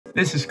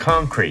This is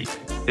concrete.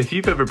 If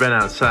you've ever been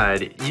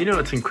outside, you know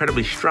it's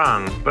incredibly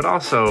strong, but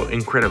also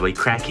incredibly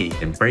cracky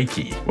and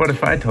breaky. What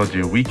if I told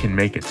you we can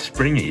make it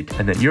springy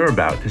and that you're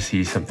about to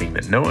see something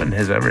that no one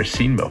has ever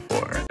seen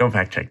before? Don't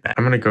fact check that.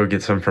 I'm gonna go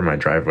get some for my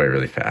driveway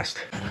really fast.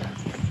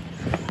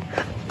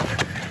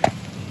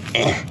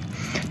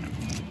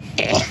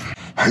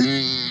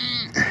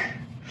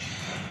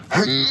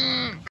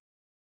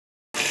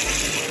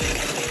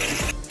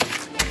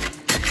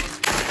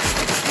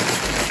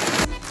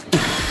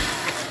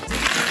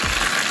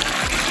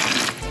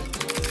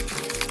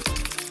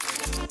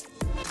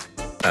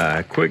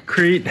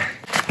 Quickcrete,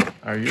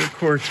 are your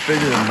quartz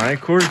bigger than my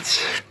quartz?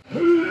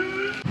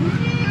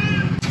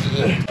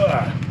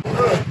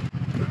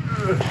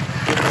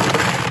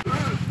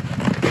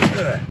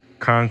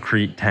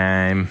 Concrete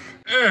time.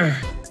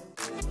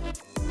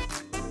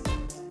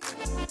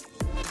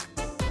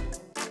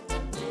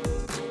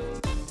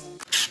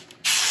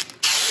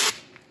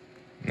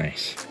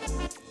 Nice.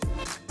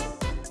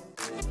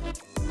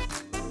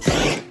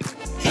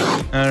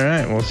 All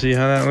right, we'll see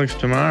how that looks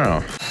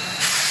tomorrow.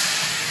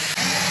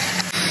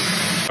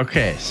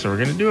 Okay, so we're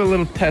gonna do a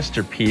little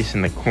tester piece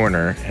in the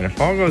corner, and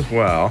if all goes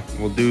well,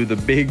 we'll do the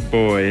big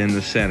boy in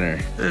the center.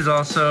 This is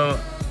also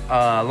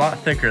a lot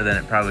thicker than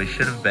it probably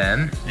should have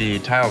been. The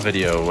tile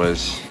video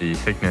was the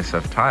thickness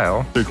of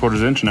tile.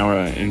 3/4 inch, now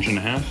we're at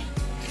 1.5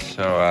 inches.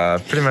 So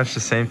pretty much the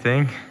same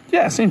thing.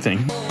 Yeah, same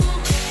thing.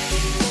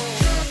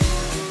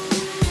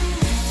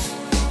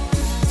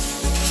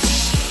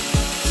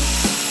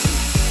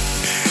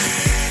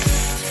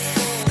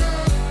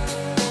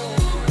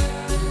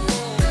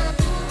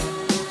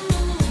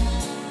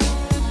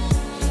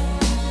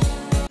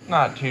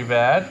 Not too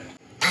bad.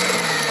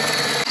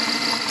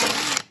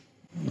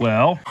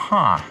 Well,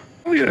 Huh.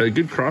 oh yeah, a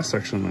good cross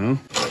section though.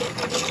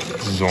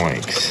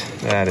 Zoinks.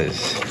 That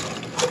is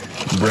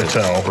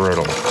Brittle.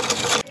 brutal.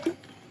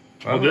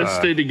 Well, this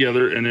stayed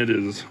together, and it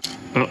is.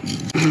 Oh.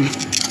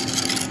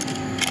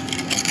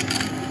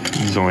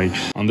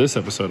 Zoinks. On this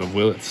episode of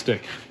Will It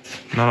Stick?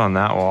 Not on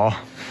that wall.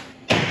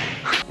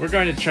 We're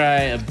going to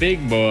try a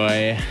big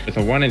boy with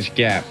a 1-inch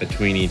gap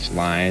between each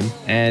line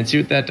and see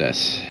what that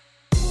does.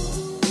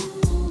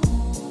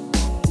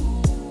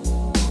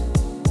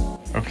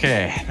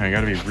 Okay, now I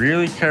gotta be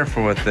really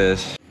careful with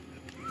this.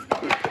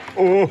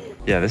 Oh,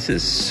 yeah, this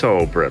is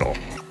so brittle.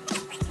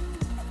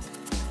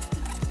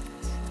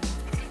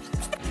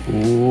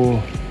 Ooh,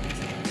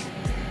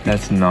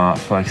 that's not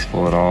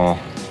flexible at all.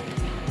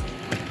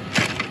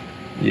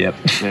 Yep.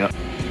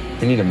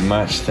 We need a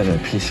much thinner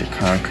piece of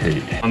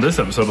concrete. On this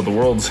episode of the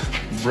world's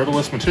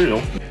brittlest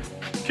material.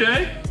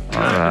 Okay.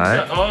 All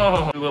right.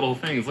 Oh, little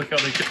things. Look how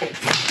they go.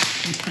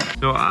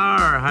 So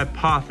our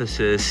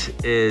hypothesis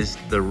is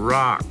the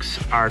rocks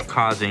are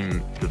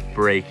causing the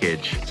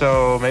breakage.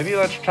 So maybe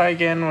let's try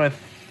again with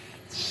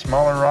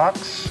smaller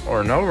rocks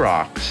or no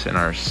rocks in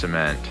our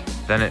cement.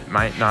 Then it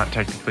might not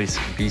technically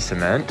be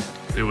cement.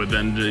 It would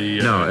then be...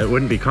 No, it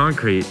wouldn't be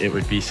concrete, it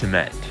would be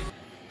cement.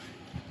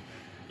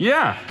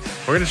 Yeah.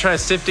 We're gonna try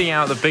sifting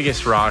out the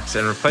biggest rocks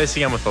and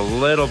replacing them with a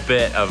little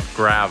bit of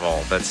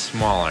gravel that's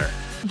smaller.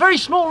 Very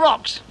small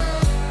rocks.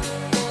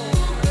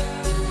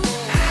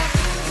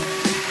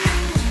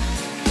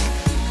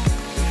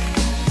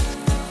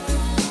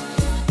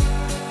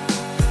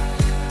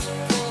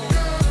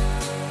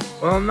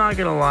 Well, I'm not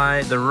gonna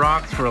lie, the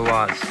rocks were a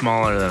lot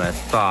smaller than I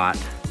thought.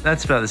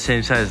 That's about the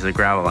same size as the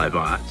gravel I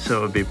bought, so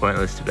it would be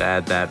pointless to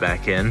add that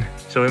back in.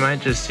 So we might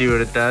just see what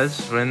it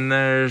does when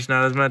there's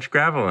not as much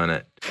gravel in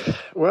it.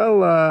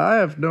 Well, I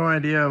have no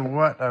idea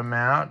what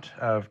amount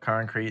of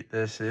concrete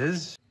this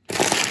is.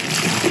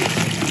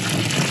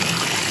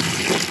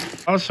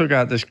 Also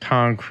got this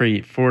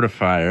concrete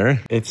fortifier.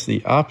 It's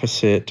the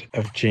opposite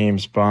of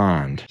James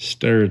Bond.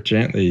 Stir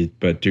gently,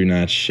 but do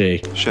not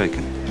shake.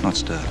 Shaken, not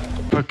stirred.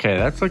 Okay,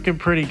 that's looking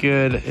pretty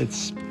good.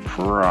 It's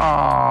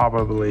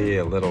probably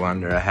a little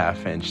under a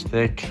 1/2 inch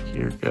thick.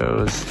 Here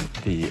goes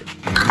the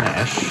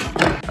mesh.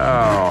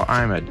 Oh,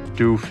 I'm a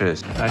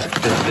doofus. I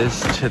fit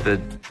this to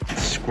the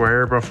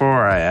square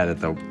before I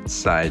added the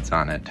sides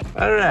on it.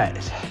 All right,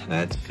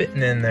 that's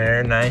fitting in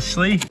there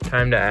nicely.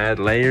 Time to add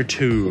layer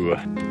 2.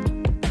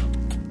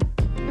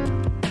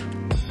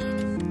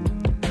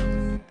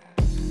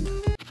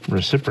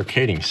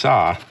 Reciprocating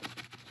saw?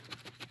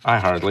 I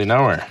hardly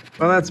know her.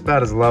 Well, that's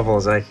about as level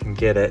as I can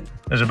get it.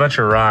 There's a bunch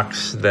of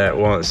rocks that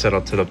won't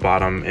settle to the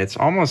bottom. It's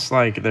almost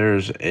like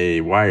there's a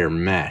wire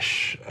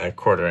mesh a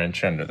 1/4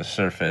 inch under the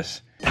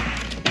surface.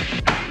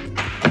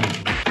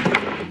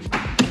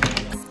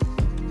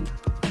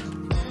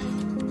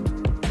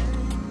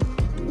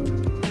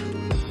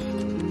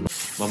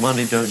 My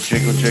money don't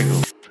jiggle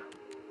jiggle.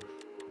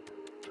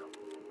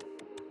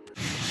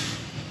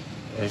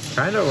 It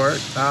kind of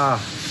worked.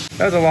 Ah,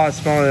 that was a lot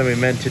smaller than we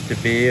meant it to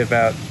be,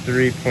 about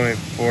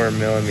 3.4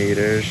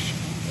 millimeters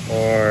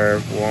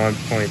or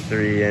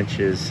 1.3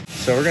 inches.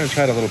 So we're gonna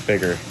try it a little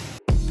bigger.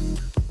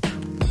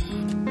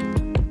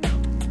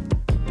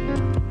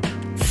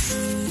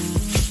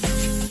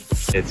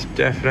 It's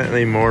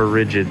definitely more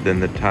rigid than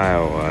the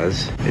tile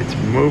was. It's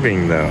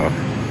moving though.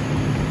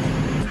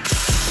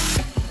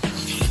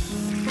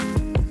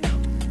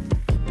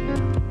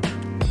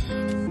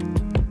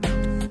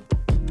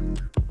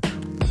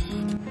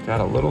 got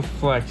a little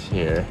flex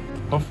here.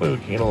 Hopefully we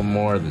can get a little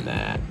more than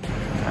that.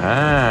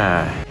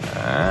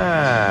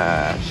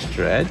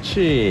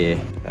 Stretchy.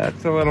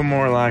 That's a little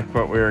more like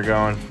what we were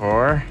going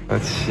for.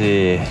 Let's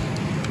see.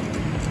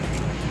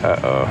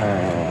 Uh-oh.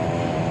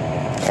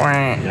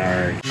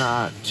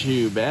 Not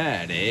too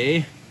bad,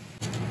 eh?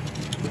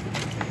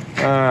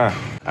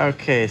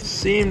 Okay,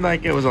 seemed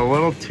like it was a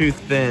little too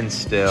thin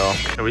still.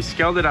 So we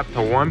scaled it up to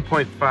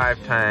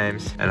 1.5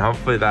 times, and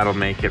hopefully that'll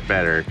make it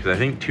better, because I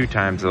think 2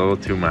 times is a little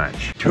too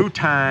much. 2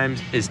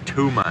 times is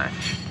too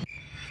much.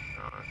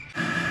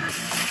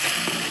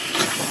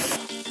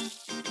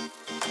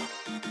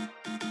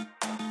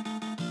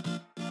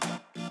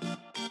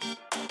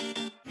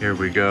 Here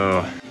we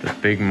go, the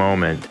big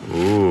moment.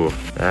 Ooh,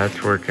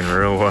 that's working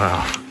real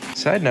well.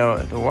 Side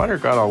note, the water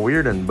got all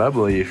weird and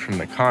bubbly from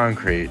the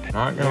concrete.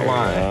 Not gonna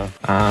lie.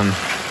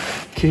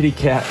 Kitty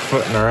cat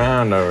footing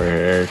around over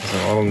here because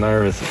I'm a little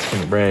nervous it's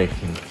gonna break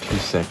in 2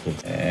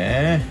 seconds.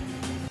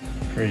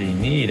 Pretty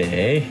neat,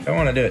 eh? Don't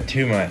wanna do it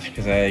too much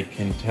because I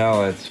can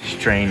tell it's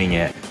straining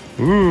it.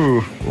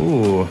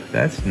 Ooh,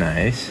 that's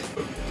nice.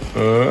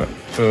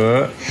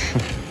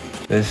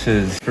 This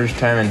is first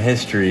time in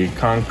history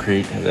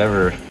concrete has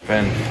ever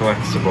been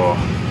flexible.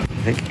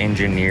 I think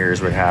engineers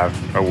would have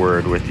a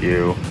word with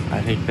you.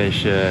 I think they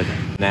should.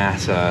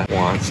 NASA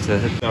wants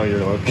to know your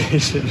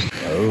location.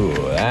 Oh,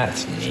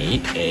 that's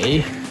neat,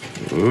 eh?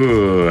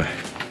 Ooh,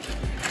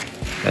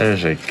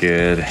 there's a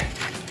good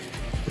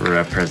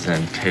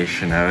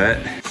representation of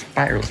it.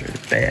 Spirals are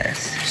the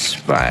best.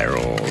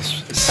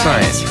 Spirals.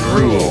 Science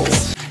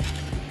rules.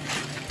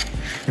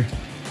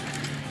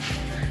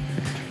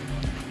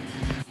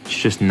 It's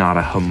just not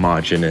a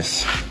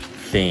homogeneous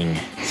thing,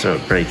 so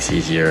it breaks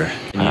easier.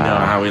 And you know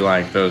how we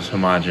like those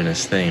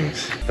homogeneous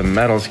things. The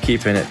metal's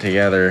keeping it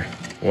together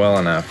well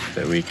enough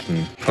that we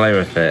can play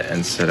with it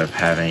instead of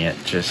having it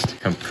just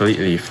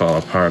completely fall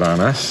apart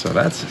on us, so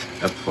that's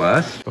a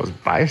plus. Those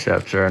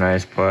biceps are a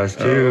nice plus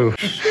too.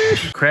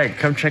 Craig,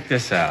 come check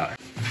this out.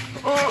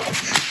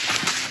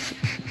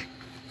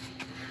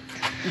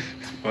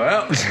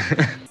 Well,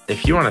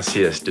 if you want to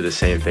see us do the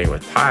same thing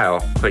with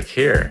tile, click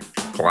here.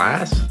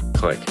 Glass,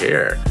 click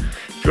here.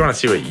 If you want to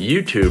see what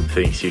YouTube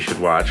thinks you should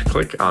watch,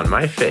 click on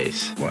my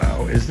face.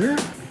 Wow, do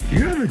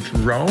you have a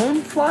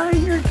drone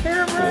flying your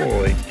camera?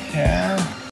 Holy cow.